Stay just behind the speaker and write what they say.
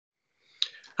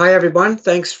Hi, everyone.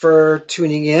 Thanks for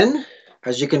tuning in.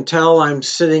 As you can tell, I'm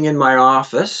sitting in my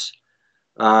office,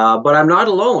 but I'm not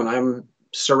alone. I'm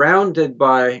surrounded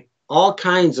by all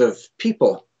kinds of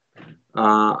people.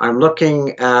 I'm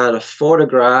looking at a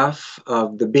photograph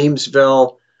of the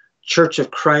Beamsville Church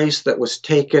of Christ that was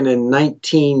taken in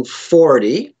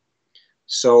 1940.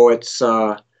 So it's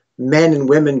men and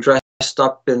women dressed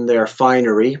up in their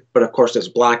finery, but of course it's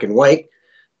black and white.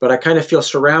 But I kind of feel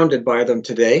surrounded by them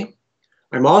today.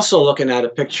 I'm also looking at a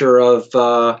picture of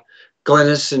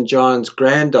Glennis and John's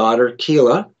granddaughter,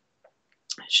 Keela.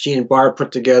 She and Barb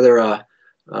put together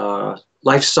a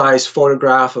life-size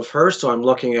photograph of her, so I'm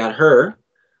looking at her.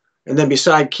 And then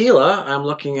beside Keela, I'm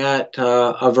looking at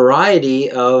a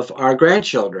variety of our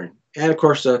grandchildren. And of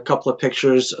course, a couple of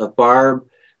pictures of Barb,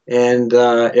 and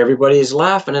everybody's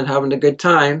laughing and having a good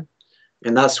time.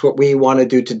 And that's what we want to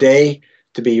do today,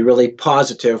 to be really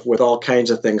positive with all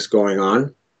kinds of things going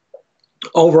on.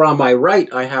 Over on my right,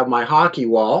 I have my hockey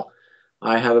wall.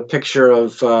 I have a picture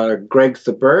of Greg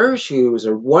Theberge, who was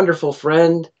a wonderful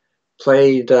friend,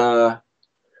 played in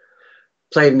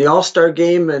the All-Star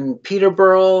game in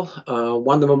Peterborough,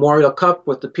 won the Memorial Cup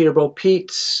with the Peterborough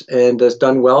Petes, and has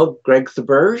done well, Greg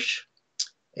Theberge,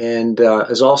 and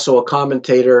is also a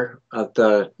commentator of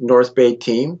the North Bay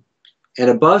team.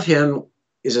 And above him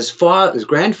is his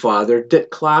grandfather, Dick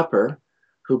Clapper,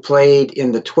 who played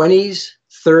in the 20s,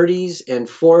 30s, and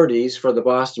 40s for the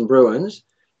Boston Bruins,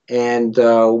 and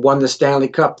won the Stanley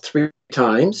Cup 3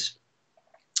 times.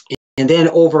 And then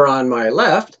over on my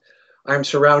left, I'm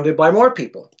surrounded by more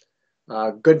people.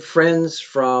 Good friends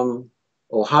from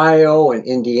Ohio and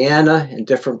Indiana and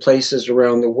different places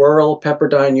around the world,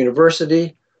 Pepperdine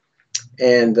University,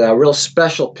 and a real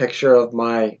special picture of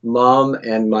my mom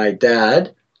and my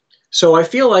dad. So I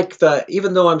feel like that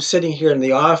even though I'm sitting here in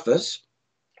the office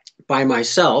by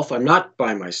myself, I'm not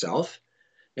by myself.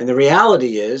 And the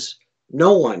reality is,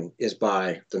 no one is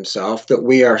by themselves, that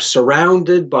we are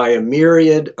surrounded by a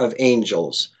myriad of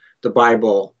angels, the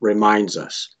Bible reminds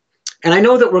us. And I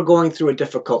know that we're going through a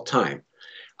difficult time.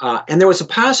 And there was a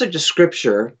passage of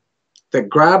scripture that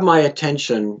grabbed my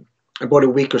attention about a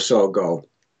week or so ago.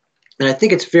 And I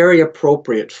think it's very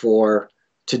appropriate for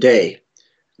today.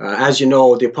 As you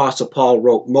know, the Apostle Paul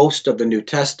wrote most of the New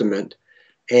Testament,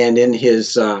 and in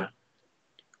his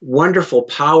wonderful,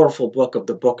 powerful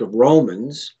book of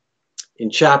Romans, in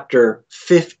chapter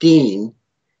 15,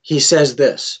 he says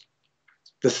this: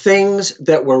 the things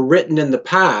that were written in the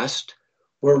past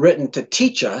were written to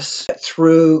teach us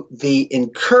through the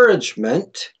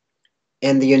encouragement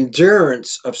and the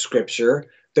endurance of Scripture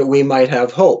that we might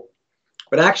have hope.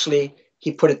 But actually,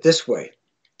 he put it this way,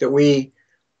 that we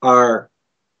are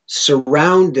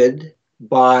surrounded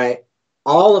by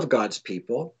all of God's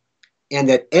people, and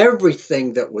that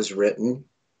everything that was written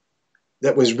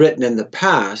in the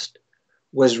past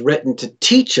was written to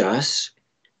teach us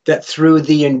that through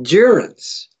the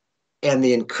endurance and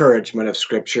the encouragement of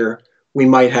Scripture, we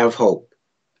might have hope.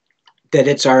 That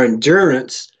it's our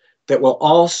endurance that will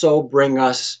also bring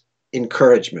us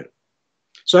encouragement.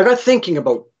 So I got thinking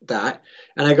about that,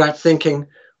 and I got thinking,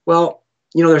 well,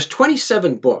 there's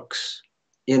 27 books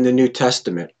in the New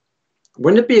Testament.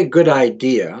 Wouldn't it be a good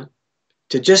idea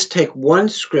to just take one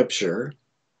scripture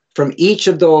from each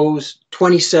of those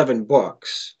 27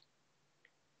 books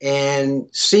and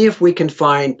see if we can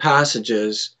find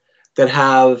passages that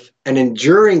have an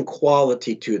enduring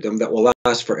quality to them that will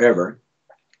last forever,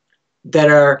 that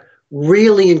are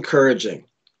really encouraging?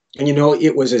 And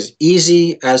it was as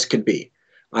easy as could be.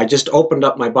 I just opened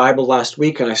up my Bible last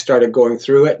week and I started going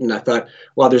through it, and I thought,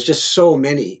 well, there's just so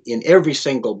many in every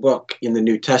single book in the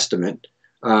New Testament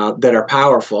that are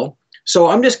powerful. So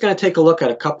I'm just going to take a look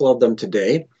at a couple of them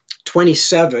today.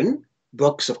 27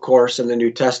 books, of course, in the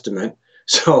New Testament.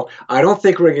 So I don't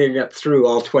think we're going to get through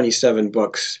all 27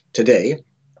 books today,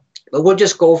 but we'll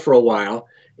just go for a while,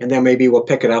 and then maybe we'll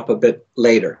pick it up a bit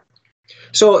later.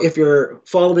 So if you're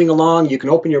following along, you can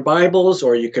open your Bibles,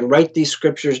 or you can write these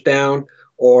scriptures down,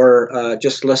 or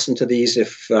just listen to these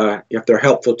if they're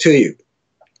helpful to you.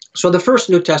 So the first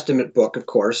New Testament book, of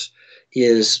course,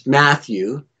 is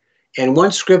Matthew. And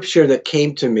one scripture that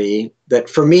came to me that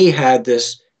for me had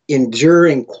this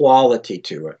enduring quality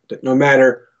to it, that no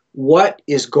matter what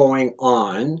is going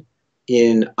on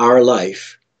in our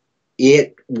life,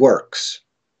 it works.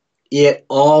 It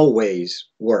always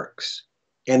works.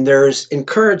 And there's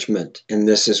encouragement in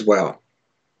this as well.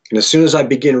 And as soon as I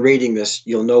begin reading this,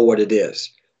 you'll know what it is.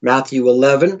 Matthew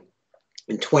 11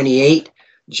 and 28,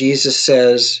 Jesus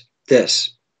says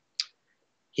this.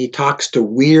 He talks to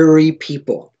weary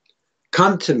people.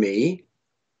 Come to me,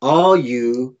 all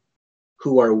you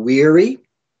who are weary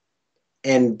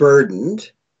and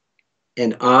burdened,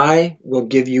 and I will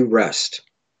give you rest.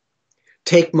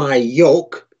 Take my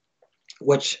yoke,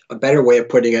 which a better way of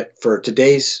putting it for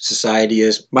today's society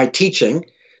is my teaching.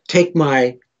 Take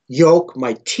my yoke,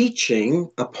 my teaching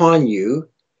upon you,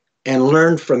 and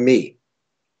learn from me.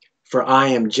 For I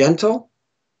am gentle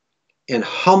and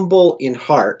humble in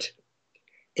heart,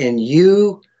 and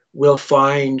you will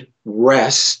find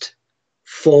rest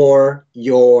for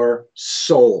your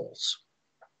souls.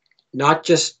 Not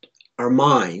just our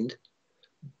mind,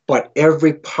 but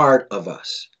every part of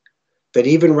us. That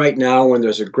even right now, when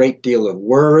there's a great deal of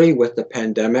worry with the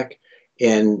pandemic,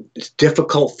 and it's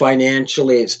difficult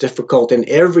financially, it's difficult in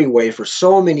every way for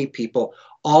so many people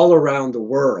all around the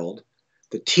world,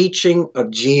 the teaching of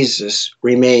Jesus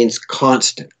remains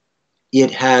constant.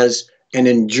 It has an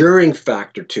enduring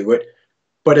factor to it,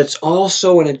 but it's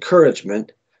also an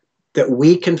encouragement that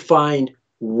we can find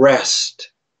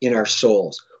rest in our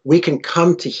souls. We can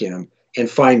come to him and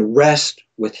find rest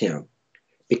with him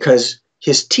because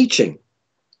his teaching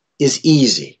is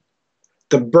easy.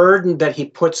 The burden that he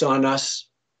puts on us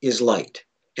is light.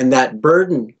 And that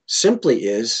burden simply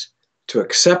is to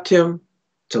accept him,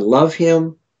 to love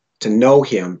him, to know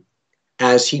him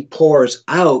as he pours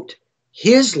out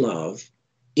his love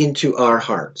into our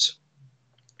hearts.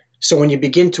 So when you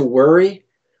begin to worry,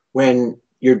 when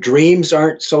your dreams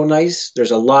aren't so nice,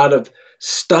 there's a lot of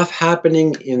stuff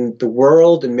happening in the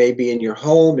world and maybe in your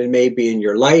home and maybe in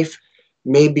your life,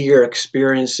 maybe you're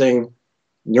experiencing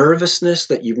nervousness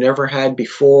that you've never had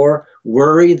before,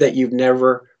 worry that you've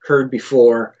never heard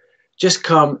before, just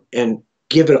come and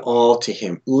give it all to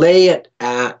him. Lay it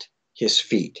at his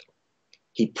feet.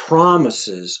 He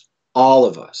promises all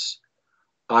of us,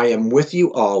 I am with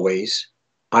you always.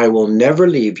 I will never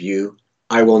leave you.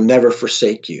 I will never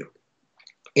forsake you.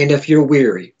 And if you're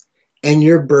weary and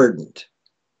you're burdened,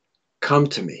 come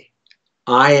to me.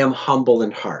 I am humble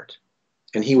in heart,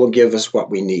 and he will give us what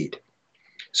we need.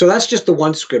 So that's just the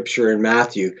one scripture in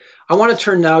Matthew. I want to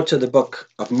turn now to the book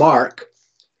of Mark.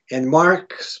 And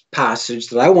Mark's passage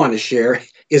that I want to share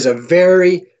is a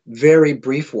very, very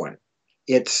brief one.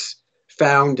 It's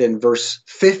found in verse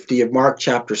 50 of Mark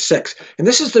chapter 6. And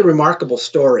this is the remarkable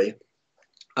story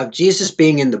of Jesus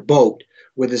being in the boat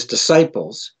with his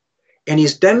disciples. And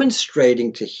he's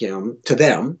demonstrating to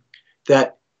them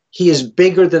that he is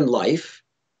bigger than life.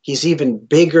 He's even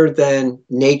bigger than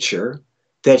nature,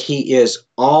 that he is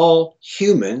all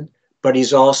human, but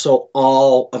he's also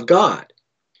all of God.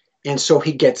 And so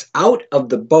he gets out of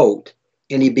the boat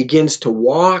and he begins to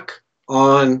walk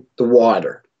on the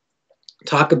water.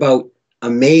 Talk about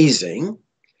amazing.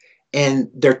 And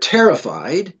they're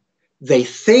terrified. They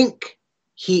think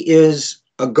he is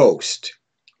a ghost,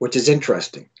 which is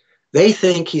interesting. They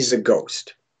think he's a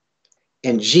ghost.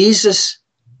 And Jesus,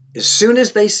 as soon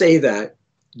as they say that,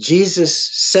 Jesus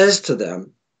says to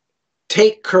them,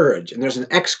 take courage. And there's an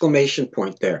exclamation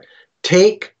point there.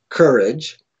 Take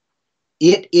courage.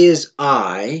 It is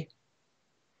I.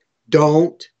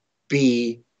 Don't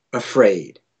be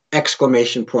afraid.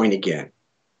 Exclamation point again.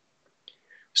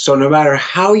 So no matter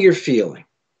how you're feeling,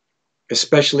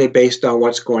 especially based on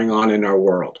what's going on in our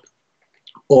world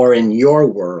or in your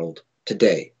world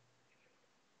today,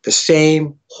 the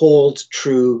same holds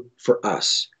true for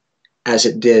us as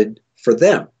it did for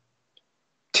them.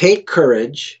 Take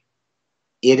courage.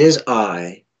 It is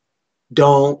I.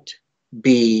 Don't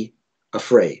be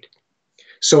afraid.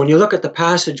 So when you look at the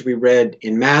passage we read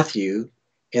in Matthew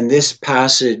and this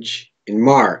passage in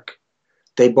Mark,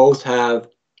 they both have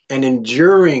an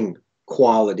enduring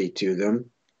quality to them,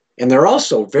 and they're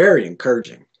also very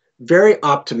encouraging, very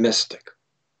optimistic.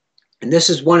 And this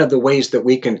is one of the ways that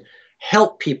we can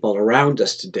help people around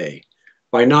us today,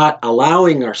 by not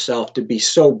allowing ourselves to be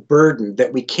so burdened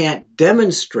that we can't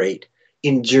demonstrate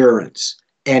endurance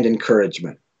and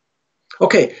encouragement.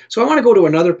 Okay, so I want to go to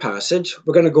another passage.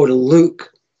 We're going to go to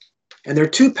Luke. And there are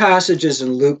two passages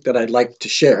in Luke that I'd like to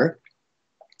share.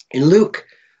 In Luke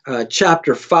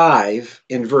chapter 5,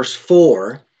 in verse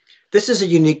 4, this is a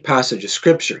unique passage of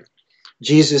Scripture.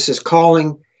 Jesus is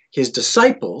calling his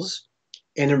disciples,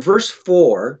 and in verse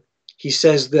 4, he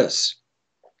says this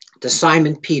to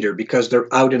Simon Peter, because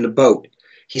they're out in a boat.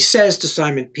 He says to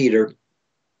Simon Peter,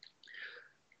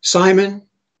 Simon,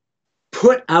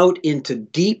 put out into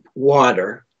deep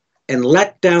water and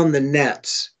let down the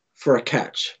nets for a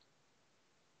catch.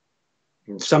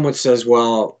 And someone says,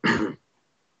 well,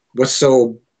 what's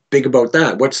so big about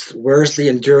that? Where's the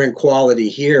enduring quality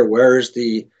here? Where's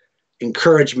the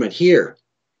encouragement here?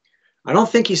 I don't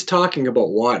think he's talking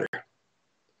about water.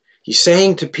 He's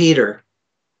saying to Peter,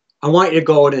 I want you to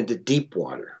go out into deep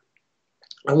water.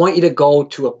 I want you to go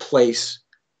to a place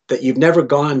that you've never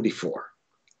gone before.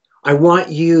 I want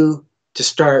you to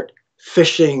start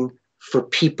fishing for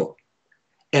people,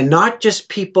 and not just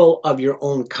people of your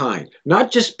own kind,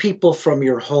 not just people from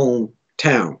your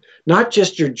hometown, not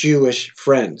just your Jewish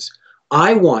friends.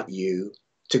 I want you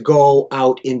to go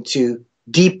out into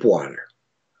deep water.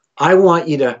 I want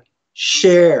you to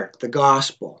share the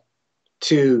gospel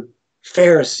to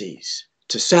Pharisees,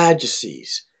 to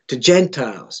Sadducees, to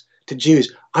Gentiles, to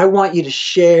Jews. I want you to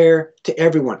share to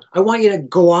everyone. I want you to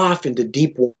go off into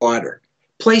deep water,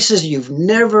 places you've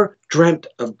never dreamt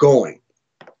of going,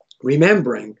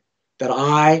 remembering that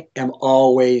I am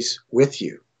always with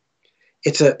you.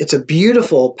 It's a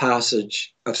beautiful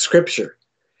passage of Scripture,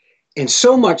 and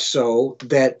so much so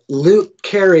that Luke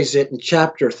carries it in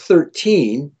chapter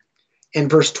 13 and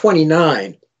verse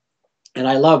 29, and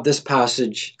I love this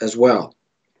passage as well.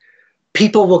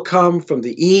 People will come from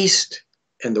the east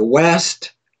and the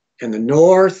west and the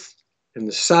north and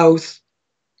the south,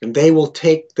 and they will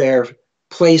take their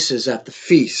places at the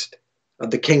feast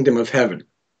of the kingdom of heaven.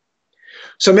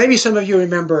 So maybe some of you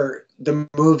remember the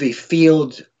movie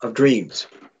Field of Dreams,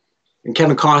 and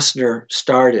Kevin Costner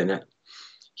starred in it.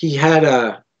 He had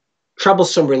a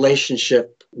troublesome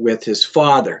relationship with his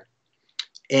father,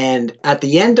 and at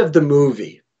the end of the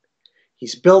movie,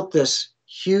 he's built this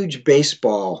huge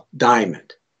baseball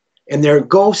diamond, and there are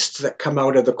ghosts that come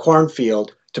out of the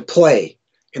cornfield to play,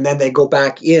 and then they go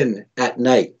back in at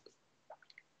night.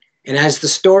 And as the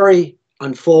story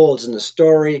unfolds and the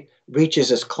story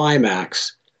reaches its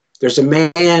climax, there's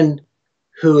a man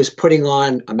who is putting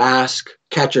on a mask,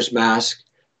 catcher's mask,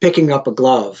 picking up a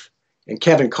glove, and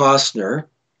Kevin Costner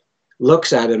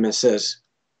looks at him and says,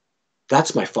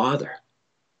 "That's my father.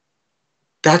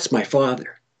 That's my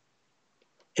father."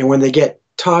 And when they get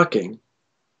talking,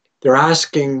 they're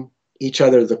asking each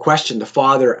other the question. The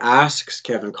father asks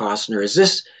Kevin Costner, is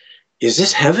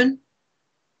this heaven?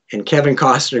 And Kevin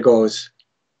Costner goes,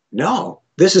 "No,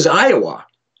 this is Iowa."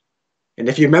 And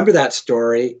if you remember that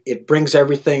story, it brings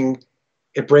everything,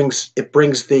 it brings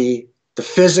the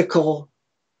physical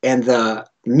and the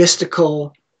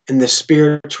mystical and the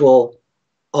spiritual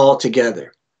all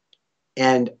together.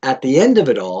 And at the end of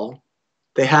it all,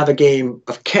 they have a game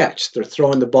of catch. They're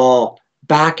throwing the ball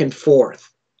back and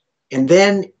forth. And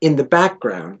then in the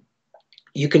background,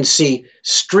 you can see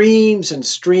streams and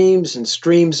streams and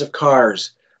streams of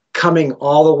cars coming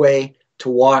all the way to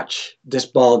watch this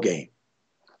ball game.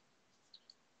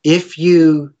 If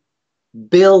you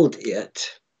build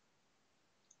it,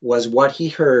 was what he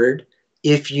heard.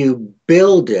 If you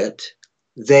build it,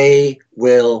 they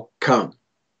will come.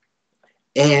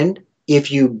 And if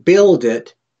you build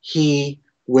it, he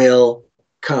will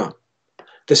come.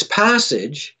 This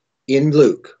passage in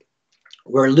Luke,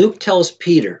 where Luke tells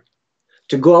Peter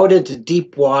to go out into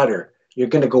deep water, you're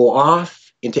going to go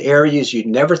off into areas you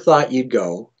never thought you'd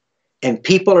go, and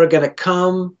people are going to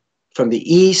come from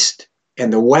the east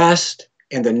and the west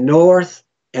and the north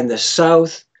and the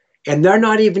south, and they're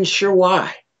not even sure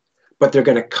why, but they're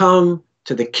going to come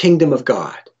to the kingdom of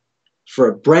God for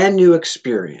a brand new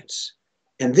experience.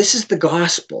 And this is the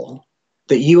gospel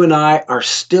that you and I are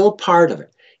still part of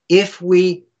it. If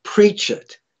we preach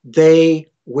it, they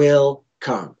will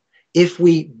come. If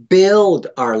we build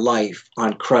our life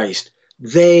on Christ,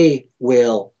 they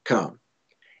will come.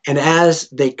 And as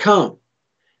they come,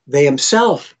 they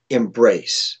themselves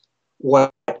embrace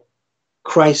what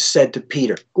Christ said to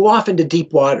Peter, go off into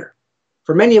deep water.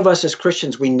 For many of us as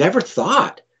Christians, we never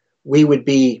thought we would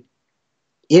be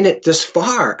in it this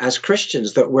far as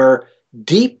Christians, that we're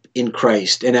deep in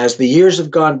Christ. And as the years have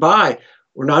gone by,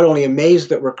 we're not only amazed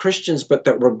that we're Christians, but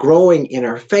that we're growing in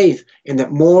our faith, and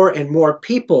that more and more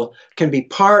people can be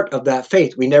part of that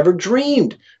faith. We never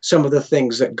dreamed some of the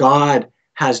things that God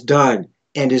has done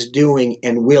and is doing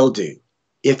and will do.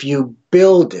 If you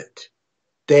build it,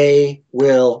 they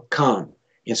will come.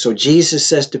 And so Jesus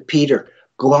says to Peter,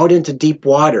 go out into deep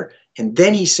water. And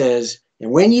then he says,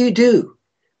 and when you do,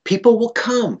 people will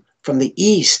come from the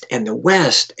east and the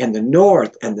west and the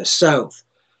north and the south,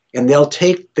 and they'll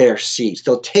take their seats,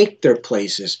 they'll take their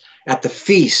places at the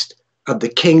feast of the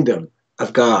kingdom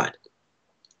of God.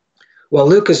 Well,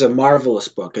 Luke is a marvelous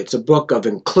book. It's a book of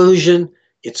inclusion.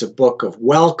 It's a book of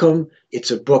welcome.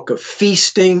 It's a book of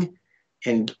feasting.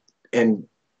 And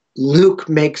Luke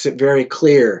makes it very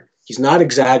clear. He's not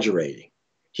exaggerating.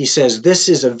 He says this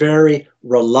is a very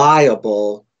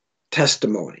reliable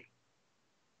testimony.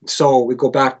 So we go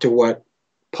back to what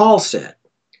Paul said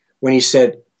when he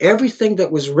said, everything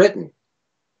that was written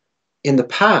in the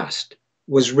past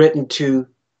was written to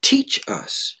teach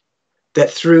us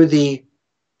that through the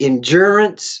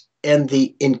endurance and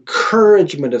the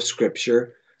encouragement of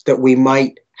Scripture that we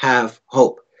might have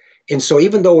hope. And so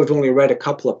even though we've only read a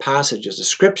couple of passages of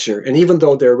scripture, and even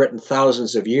though they're written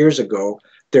thousands of years ago,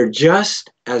 they're just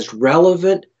as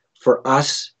relevant for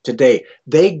us today.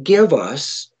 They give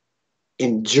us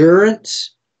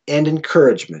endurance and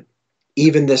encouragement,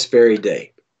 even this very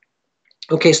day.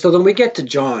 Okay, so when we get to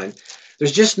John,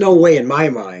 there's just no way in my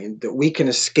mind that we can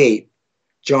escape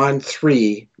John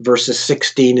 3, verses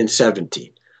 16 and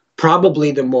 17.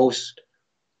 Probably the most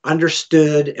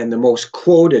understood and the most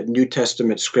quoted New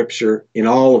Testament scripture in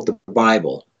all of the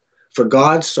Bible. For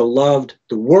God so loved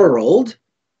the world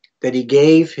that he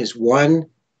gave his one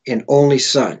and only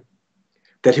Son,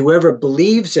 that whoever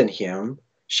believes in him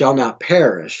shall not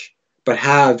perish, but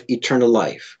have eternal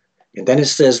life. And then it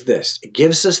says this, it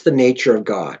gives us the nature of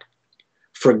God.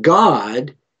 For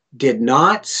God did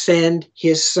not send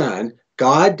his Son,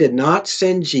 God did not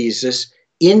send Jesus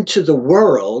into the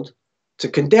world to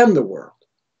condemn the world,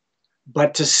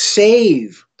 but to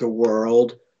save the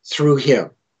world through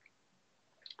him.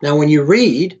 Now, when you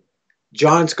read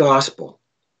John's gospel,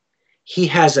 he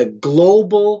has a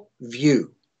global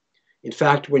view. In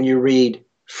fact, when you read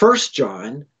 1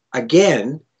 John,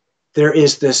 again, there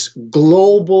is this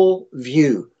global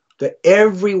view that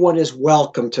everyone is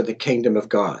welcome to the kingdom of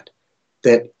God.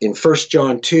 That in 1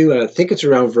 John 2, and I think it's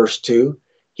around verse 2,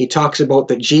 he talks about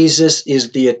that Jesus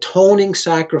is the atoning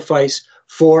sacrifice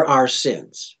for our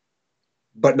sins.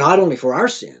 But not only for our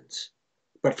sins,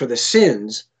 but for the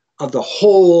sins of the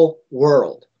whole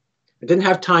world. I didn't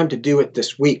have time to do it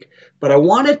this week, but I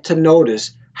wanted to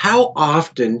notice how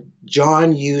often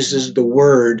John uses the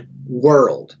word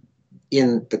world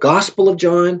in the Gospel of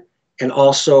John and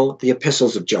also the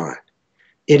epistles of John.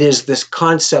 It is this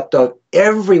concept of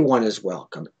everyone is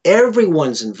welcome,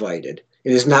 everyone's invited.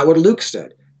 It is not what Luke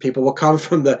said. People will come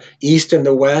from the east and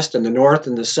the west and the north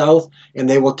and the south, and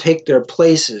they will take their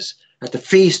places at the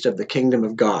feast of the kingdom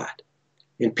of God.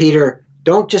 And Peter,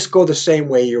 don't just go the same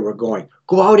way you were going.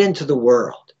 Go out into the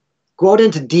world. Go out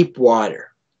into deep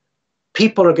water.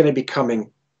 People are going to be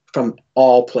coming from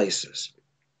all places.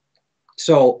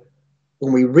 So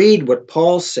when we read what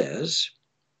Paul says,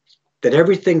 that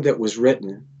everything that was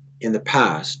written in the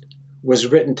past was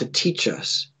written to teach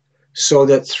us, so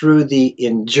that through the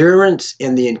endurance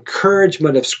and the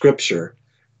encouragement of Scripture,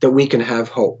 that we can have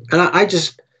hope. And I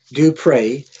just do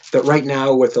pray that right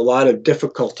now, with a lot of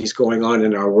difficulties going on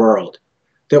in our world,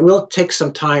 that we'll take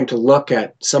some time to look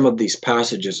at some of these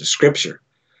passages of Scripture.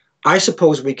 I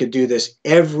suppose we could do this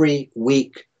every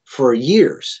week for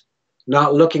years,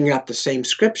 not looking at the same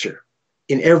Scripture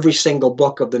in every single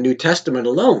book of the New Testament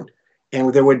alone.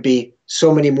 And there would be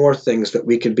so many more things that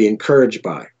we could be encouraged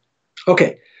by.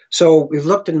 Okay, so we've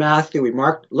looked in Matthew, we've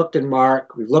looked in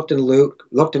Mark, we've looked in Luke,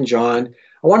 looked in John.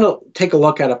 I want to take a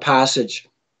look at a passage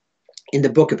in the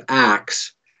book of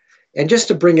Acts. And just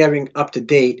to bring everything up to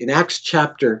date, in Acts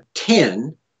chapter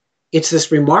 10, it's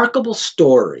this remarkable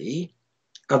story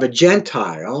of a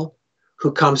Gentile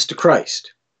who comes to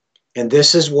Christ. And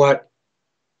this is what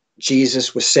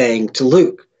Jesus was saying to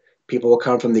Luke. People will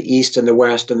come from the east and the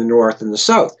west and the north and the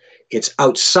south. It's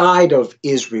outside of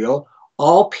Israel.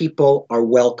 All people are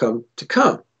welcome to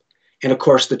come. And of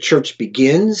course, the church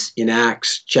begins in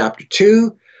Acts chapter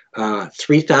 2.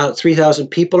 3,000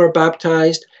 people are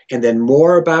baptized, and then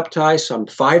more are baptized, some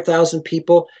 5,000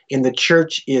 people. And the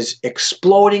church is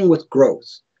exploding with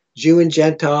growth. Jew and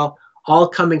Gentile all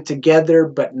coming together,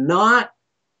 but not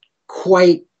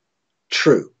quite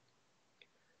true.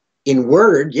 In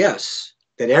word, yes,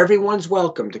 that everyone's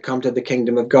welcome to come to the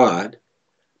kingdom of God.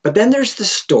 But then there's the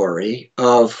story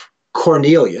of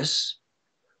Cornelius,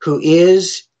 who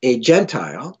is a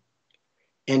Gentile,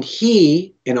 and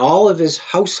he and all of his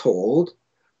household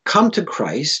come to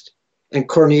Christ, and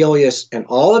Cornelius and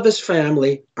all of his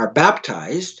family are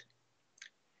baptized,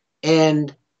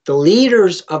 and the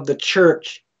leaders of the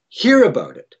church hear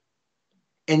about it,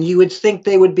 and you would think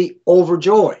they would be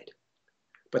overjoyed.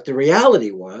 But the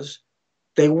reality was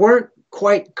they weren't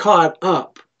quite caught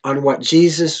up on what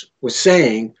Jesus was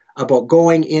saying about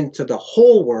going into the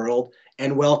whole world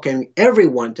and welcoming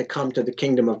everyone to come to the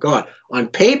kingdom of God. On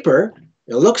paper,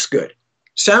 it looks good,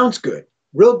 sounds good,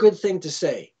 real good thing to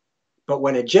say. But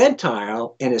when a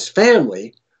Gentile and his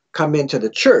family come into the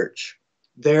church,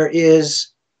 there is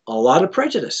a lot of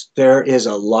prejudice. There is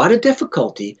a lot of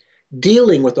difficulty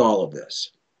dealing with all of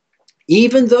this.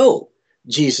 Even though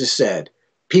Jesus said,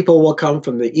 people will come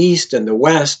from the east and the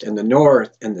west and the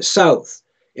north and the south,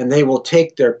 and they will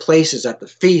take their places at the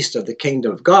feast of the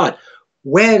kingdom of God.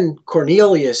 When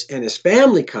Cornelius and his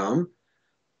family come,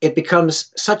 it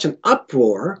becomes such an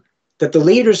uproar that the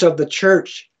leaders of the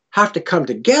church have to come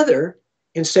together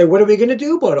and say, what are we going to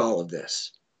do about all of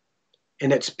this?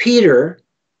 And it's Peter,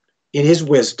 in his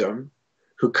wisdom,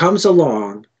 who comes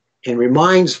along and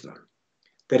reminds them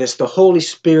that it's the Holy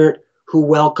Spirit who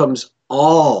welcomes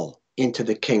all into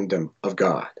the kingdom of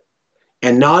God.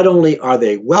 And not only are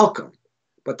they welcome,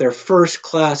 but they're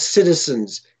first-class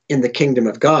citizens in the kingdom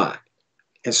of God.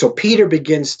 And so Peter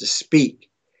begins to speak,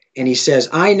 and he says,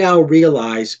 I now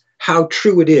realize how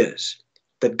true it is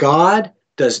that God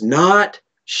does not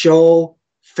show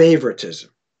favoritism.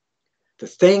 The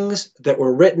things that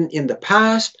were written in the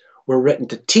past were written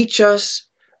to teach us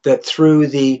that through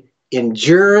the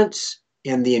endurance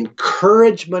and the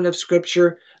encouragement of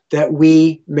Scripture that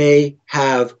we may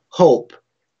have hope.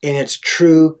 And it's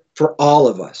true for all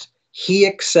of us. He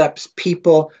accepts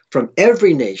people from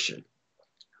every nation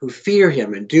who fear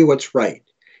him and do what's right.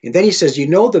 And then he says, you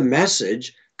know the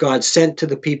message God sent to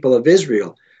the people of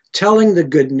Israel, telling the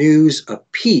good news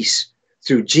of peace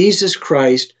through Jesus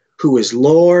Christ, who is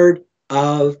Lord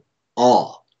of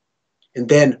all. And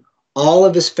then all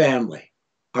of his family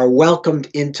are welcomed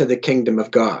into the kingdom of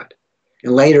God.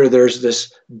 And later there's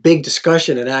this big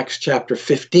discussion in Acts chapter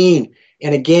 15.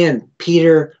 And again,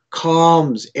 Peter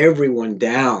calms everyone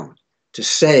down to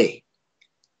say,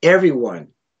 everyone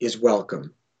is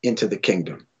welcome into the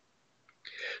kingdom.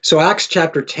 So Acts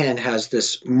chapter 10 has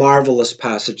this marvelous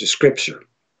passage of Scripture.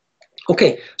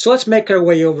 Okay, so let's make our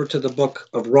way over to the book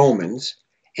of Romans,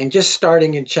 and just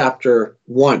starting in chapter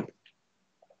 1.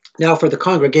 Now, for the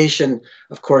congregation,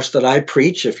 of course, that I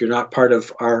preach, if you're not part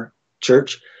of our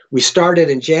church, we started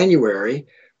in January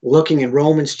looking in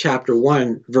Romans chapter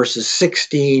 1, verses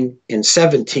 16 and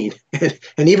 17.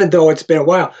 And even though it's been a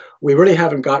while, we really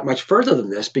haven't got much further than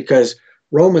this, because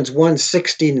Romans 1,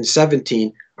 16 and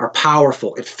 17 are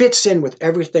powerful. It fits in with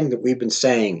everything that we've been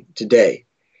saying today.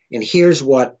 And here's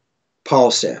what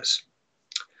Paul says.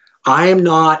 I am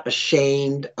not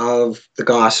ashamed of the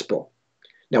gospel.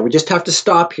 Now, we just have to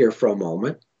stop here for a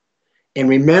moment and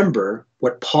remember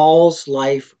what Paul's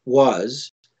life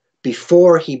was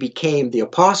before he became the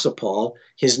Apostle Paul.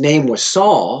 His name was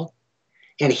Saul,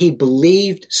 and he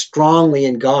believed strongly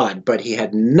in God, but he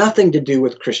had nothing to do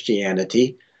with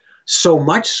Christianity, so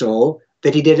much so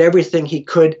that he did everything he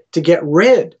could to get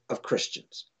rid of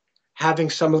Christians, having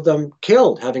some of them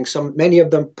killed, having many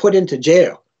of them put into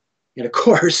jail. And of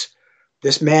course,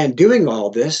 this man doing all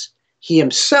this, he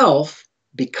himself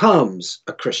becomes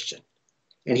a Christian.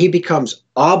 And he becomes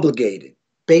obligated,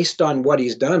 based on what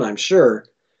he's done, I'm sure,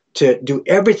 to do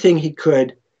everything he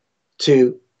could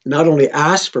to not only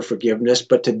ask for forgiveness,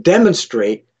 but to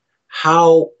demonstrate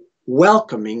how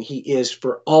welcoming he is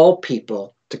for all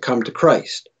people to come to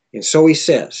Christ. And so he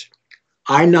says,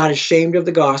 I'm not ashamed of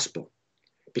the gospel,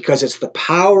 because it's the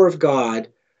power of God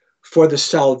for the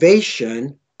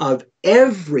salvation of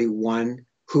everyone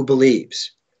who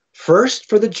believes. First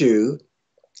for the Jew,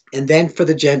 and then for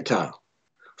the Gentile.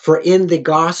 For in the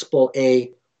gospel,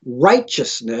 a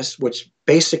righteousness, which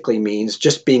basically means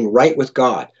just being right with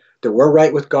God, that we're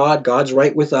right with God, God's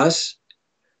right with us,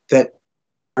 that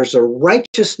there's a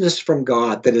righteousness from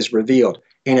God that is revealed.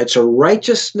 And it's a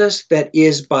righteousness that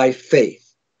is by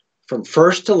faith, from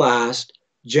first to last,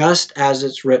 just as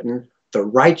it's written, the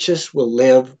righteous will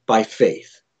live by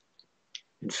faith.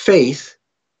 And faith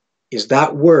is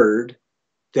that word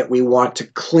that we want to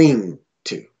cling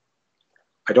to.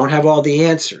 I don't have all the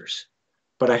answers,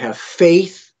 but I have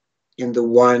faith in the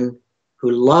one who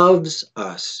loves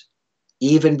us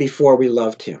even before we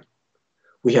loved him.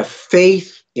 We have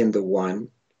faith in the one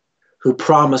who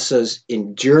promises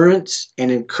endurance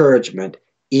and encouragement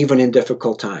even in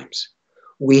difficult times.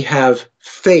 We have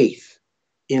faith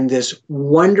in this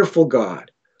wonderful God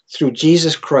through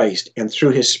Jesus Christ and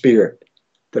through his Spirit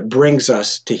that brings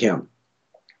us to him.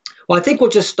 Well, I think we'll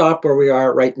just stop where we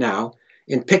are right now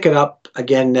and pick it up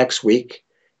again next week.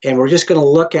 And we're just going to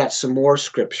look at some more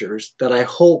scriptures that I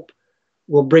hope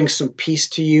will bring some peace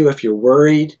to you if you're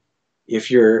worried, if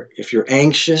you're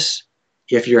anxious,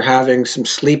 if you're having some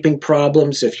sleeping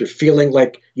problems, if you're feeling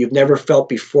like you've never felt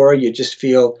before, you just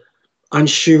feel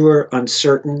unsure,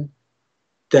 uncertain,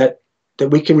 that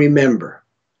we can remember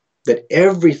that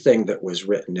everything that was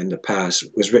written in the past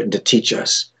was written to teach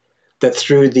us that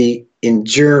through the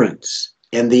endurance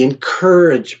and the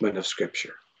encouragement of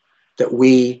Scripture, that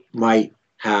we might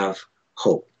have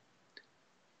hope.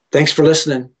 Thanks for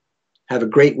listening. Have a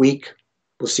great week.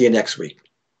 We'll see you next week.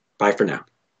 Bye for now.